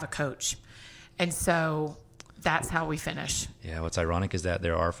got to have a coach. And so that's how we finish. Yeah, what's ironic is that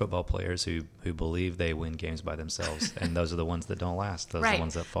there are football players who believe they win games by themselves, and those are the ones that don't last. Those are the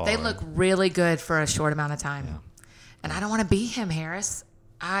ones that fall. They look really good for a short amount of time. Yeah. And I don't want to be him, Harris.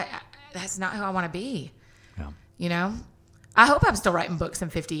 That's not who I want to be. Yeah. You know? I hope I'm still writing books in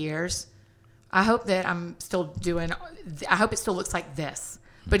 50 years. I hope that I'm still I hope it still looks like this.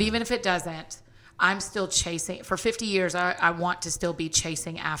 But even if it doesn't, I'm still chasing. For 50 years, I want to still be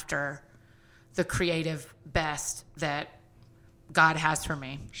chasing after the creative best that God has for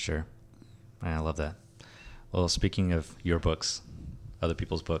me. Sure. I love that. Well, speaking of your books, other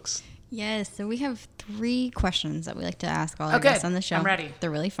people's books. Yes. So we have 3 questions that we like to ask all our guests on the show. I'm ready.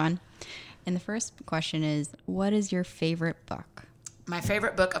 They're really fun. And the first question is, what is your favorite book? My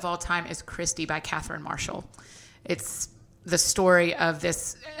favorite book of all time is Christy by Catherine Marshall. It's the story of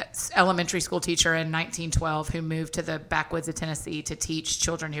this elementary school teacher in 1912 who moved to the backwoods of Tennessee to teach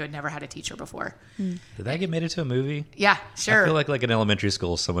children who had never had a teacher before. Did that get made into a movie? Yeah, sure. I feel like in elementary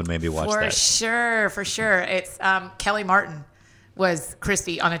school, someone maybe watched that. For sure. It's Kelly Martin was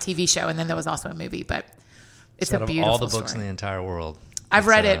Christy on a TV show, and then there was also a movie, but it's out a of beautiful all the books story. in the entire world. I've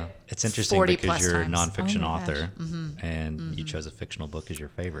read it It's interesting 40 because plus you're a times. nonfiction Oh my gosh. author, and you chose a fictional book as your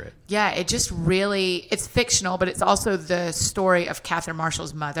favorite. Yeah, it just really, it's fictional, but it's also the story of Catherine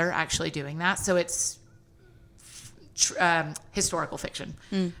Marshall's mother actually doing that. So it's historical fiction,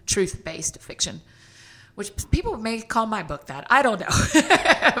 truth-based fiction, which people may call my book that. I don't know.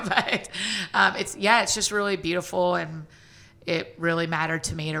 But it's just really beautiful, and it really mattered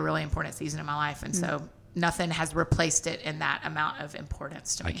to me at a really important season in my life. And so nothing has replaced it in that amount of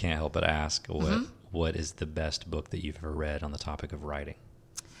importance to me. I can't help but ask, what is the best book that you've ever read on the topic of writing?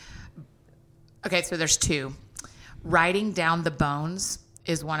 Okay, so there's two. Writing Down the Bones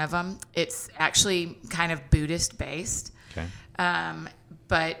is one of them. It's actually kind of Buddhist based, Okay.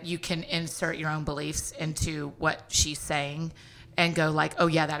 but you can insert your own beliefs into what she's saying and go like, oh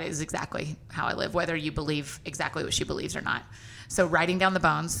yeah, that is exactly how I live, whether you believe exactly what she believes or not. So Writing Down the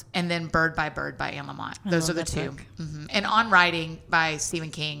Bones, and then Bird by Anne Lamott. Those are the two. And On Writing by Stephen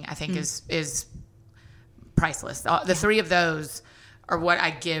King, I think is priceless. The three of those are what I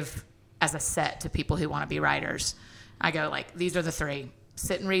give as a set to people who want to be writers. I go like, these are the three.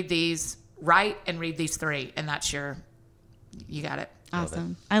 Sit and read these, write and read these three, and that's you got it.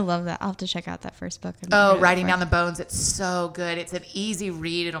 Awesome. I love that. I'll have to check out that first book. Oh, Writing Down the Bones. It's so good. It's an easy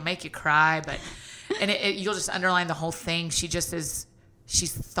read. It'll make you cry, but you'll just underline the whole thing. She's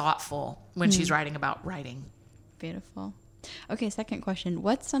thoughtful when she's writing about writing. Beautiful. Okay, second question.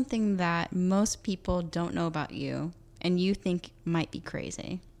 What's something that most people don't know about you and you think might be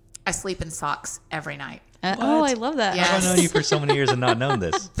crazy? I sleep in socks every night. Oh, I love that. Yeah. I've known you for so many years and not known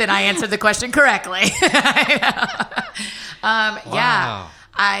this. Then I answered the question correctly. Yeah,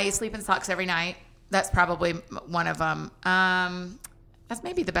 I sleep in socks every night. That's probably one of them. That's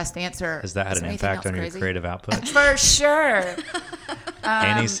maybe the best answer. Has that had an impact on your creative output? For sure.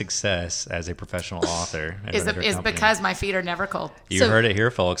 Annie's success as a professional author Is because my feet are never cold. You heard it here,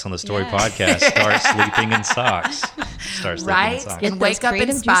 folks, on the Story Podcast. Start sleeping in socks. Start sleeping in socks. Get And those wake up creative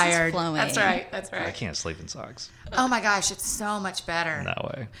juices inspired. flowing. That's right. I can't sleep in socks. Oh my gosh, it's so much better. That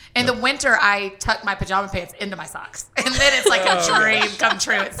way. In the winter, I tuck my pajama pants into my socks. And then it's like a dream come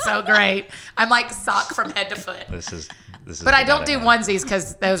true. It's so great. I'm like sock from head to foot. This is. But I don't do onesies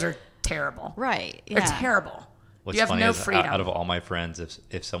because those are terrible. Right. They're Yeah. terrible. What's you have funny no is freedom. out of all my friends,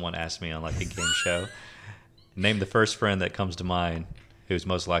 if someone asked me on like a game show, name the first friend that comes to mind who's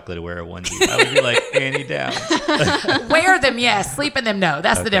most likely to wear a onesie, I would be like, Annie Downs. Wear them, yes. Sleep in them, no.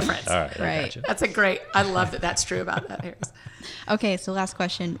 That's the difference. All right. I Right. gotcha. That's I love that that's true about that, Harris. Okay, so last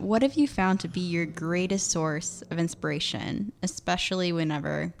question. What have you found to be your greatest source of inspiration, especially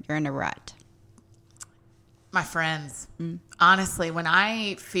whenever you're in a rut? My friends. Honestly, when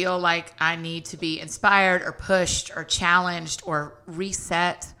I feel like I need to be inspired or pushed or challenged or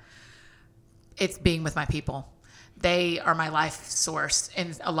reset, it's being with my people. They are my life source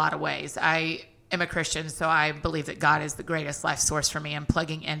in a lot of ways. I am a Christian, so I believe that God is the greatest life source for me, and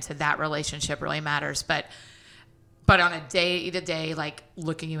plugging into that relationship really matters. But on a day-to-day, like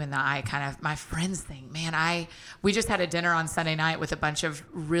looking you in the eye, kind of my friends thing, man, we just had a dinner on Sunday night with a bunch of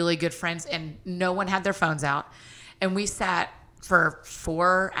really good friends, and no one had their phones out. And we sat for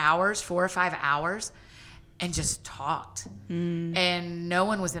 4 or 5 hours and just talked. And no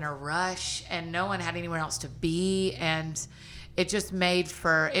one was in a rush, and no one had anywhere else to be. And it just made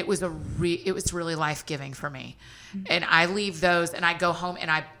it was really life-giving for me. And I leave those and I go home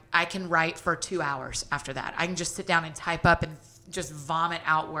and I can write for 2 hours after that. I can just sit down and type up and just vomit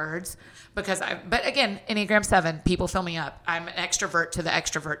out words but again, Enneagram 7, people fill me up. I'm an extrovert to the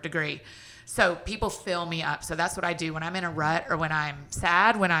extrovert degree. So people fill me up. So that's what I do when I'm in a rut or when I'm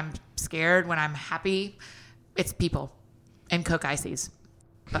sad, when I'm scared, when I'm happy. It's people and Coke Ices,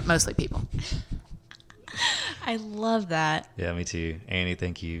 but mostly people. I love that. Yeah, me too. Annie,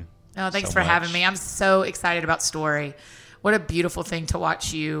 thank you. Oh, thanks so for much. having me. I'm so excited about Story. What a beautiful thing to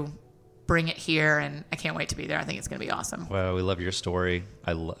watch you bring it here, and I can't wait to be there. I think it's going to be awesome. Well, we love your story.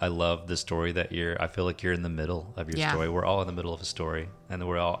 I love the story that I feel like you're in the middle of your story. We're all in the middle of a story, and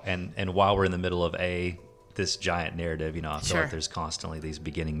while we're in the middle of this giant narrative, I feel like there's constantly these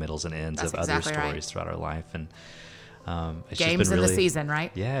beginning, middles, and ends of other stories throughout our life, and it's Games just been in the season,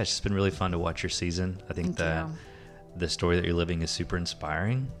 right? Yeah, it's just been really fun to watch your season. I think that the story that you're living is super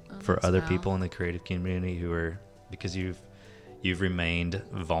inspiring for other people in the creative community because you've remained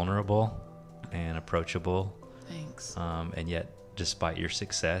vulnerable and approachable Thanks. And yet, despite your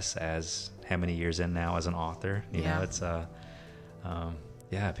success as how many years in now as an author, you know, it's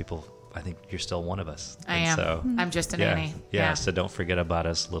people, I think you're still one of us. I am. So, I'm just an Annie. Yeah. So don't forget about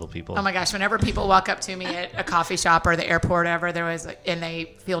us little people. Oh my gosh. Whenever people walk up to me at a coffee shop or the airport, or whatever, and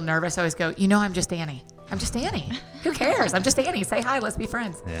they feel nervous, I always go, I'm just Annie. I'm just Annie. Who cares? I'm just Annie. Say hi. Let's be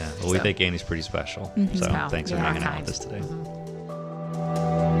friends. Yeah. Well, we think Annie's pretty special. So thanks for hanging out with us today.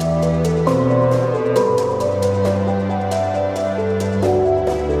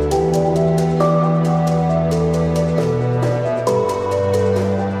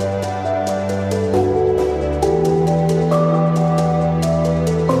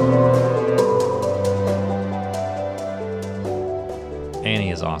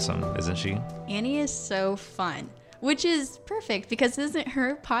 Annie is awesome, isn't she? Annie is so fun, which is perfect because isn't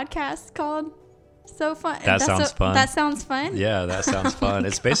her podcast called So Fun? That sounds fun. That sounds fun? Yeah, that sounds fun.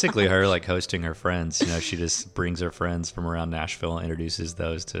 It's basically her like hosting her friends. You know, she just brings her friends from around Nashville and introduces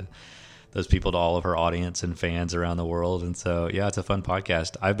those people to all of her audience and fans around the world. And so, yeah, it's a fun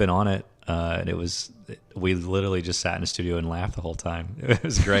podcast. I've been on it, and we literally just sat in the studio and laughed the whole time. It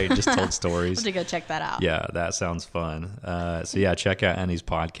was great. Just told stories. I'll have to go check that out. Yeah, that sounds fun. So yeah, check out Annie's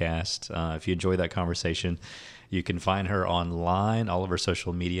podcast. If you enjoyed that conversation, you can find her online. All of her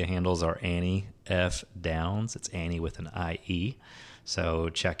social media handles are Annie F. Downs. It's Annie with an I-E. So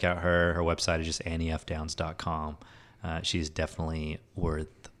check out her. Her website is just anniefdowns.com. She's definitely worth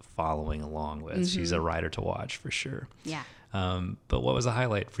following along with. She's a writer to watch for sure. Yeah. But what was the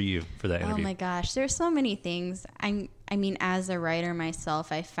highlight for you for that interview? Oh my gosh, there's so many things. I mean, as a writer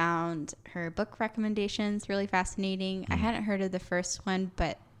myself, I found her book recommendations really fascinating. I hadn't heard of the first one,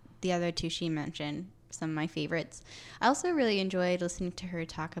 but the other two she mentioned, some of my favorites. I also really enjoyed listening to her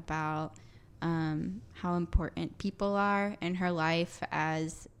talk about how important people are in her life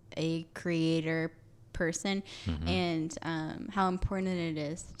as a creator person, and how important it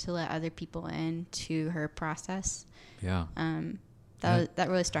is to let other people into her process. Yeah. That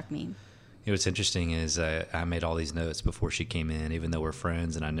really struck me. You know, what's interesting is I made all these notes before she came in, even though we're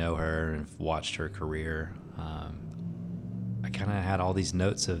friends and I know her and watched her career. I kind of had all these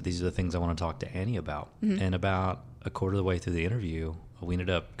notes of these are the things I want to talk to Annie about. And about a quarter of the way through the interview, we ended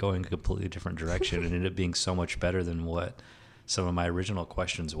up going a completely different direction and ended up being so much better than what some of my original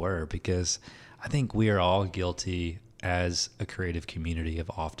questions were, because I think we are all guilty as a creative community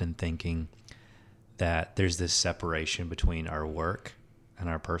of often thinking that there's this separation between our work and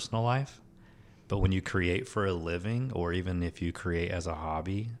our personal life. But when you create for a living, or even if you create as a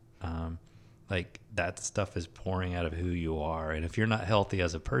hobby, like that stuff is pouring out of who you are. And if you're not healthy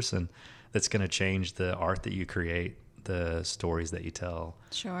as a person, that's going to change the art that you create, the stories that you tell,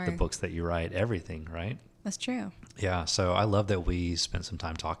 the books that you write, everything, right? That's true. Yeah, so I love that we spent some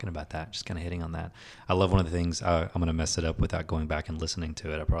time talking about that, just kind of hitting on that. I love one of the things, I'm going to mess it up without going back and listening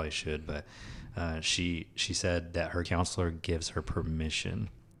to it. I probably should, but she said that her counselor gives her permission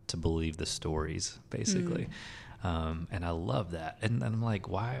to believe the stories, basically. And I love that. And I'm like,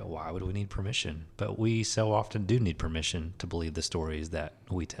 why would we need permission? But we so often do need permission to believe the stories that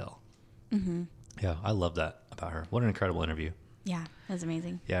we tell. Yeah, I love that about her. What an incredible interview. Yeah, that's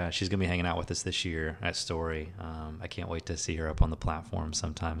amazing. Yeah, she's going to be hanging out with us this year at Story. I can't wait to see her up on the platform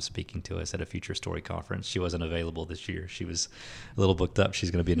sometime speaking to us at a future Story conference. She wasn't available this year. She was a little booked up. She's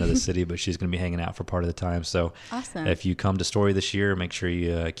going to be in another city, but she's going to be hanging out for part of the time. So awesome. If you come to Story this year, make sure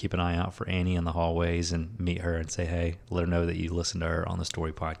you keep an eye out for Annie in the hallways and meet her and say, hey, let her know that you listened to her on the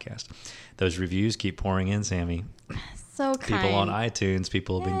Story podcast. Those reviews keep pouring in, Sammy. So kind. People on iTunes,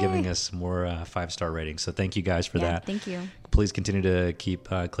 people have been giving us more 5-star ratings. So thank you guys for that. Thank you. Please continue to keep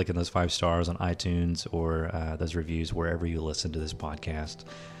clicking those 5 stars on iTunes or those reviews wherever you listen to this podcast.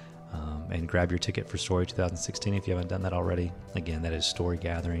 And grab your ticket for Story 2016 if you haven't done that already. Again, that is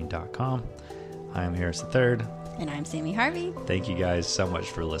storygathering.com. I am Harris III. And I'm Sammy Harvey. Thank you guys so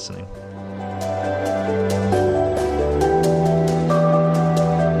much for listening.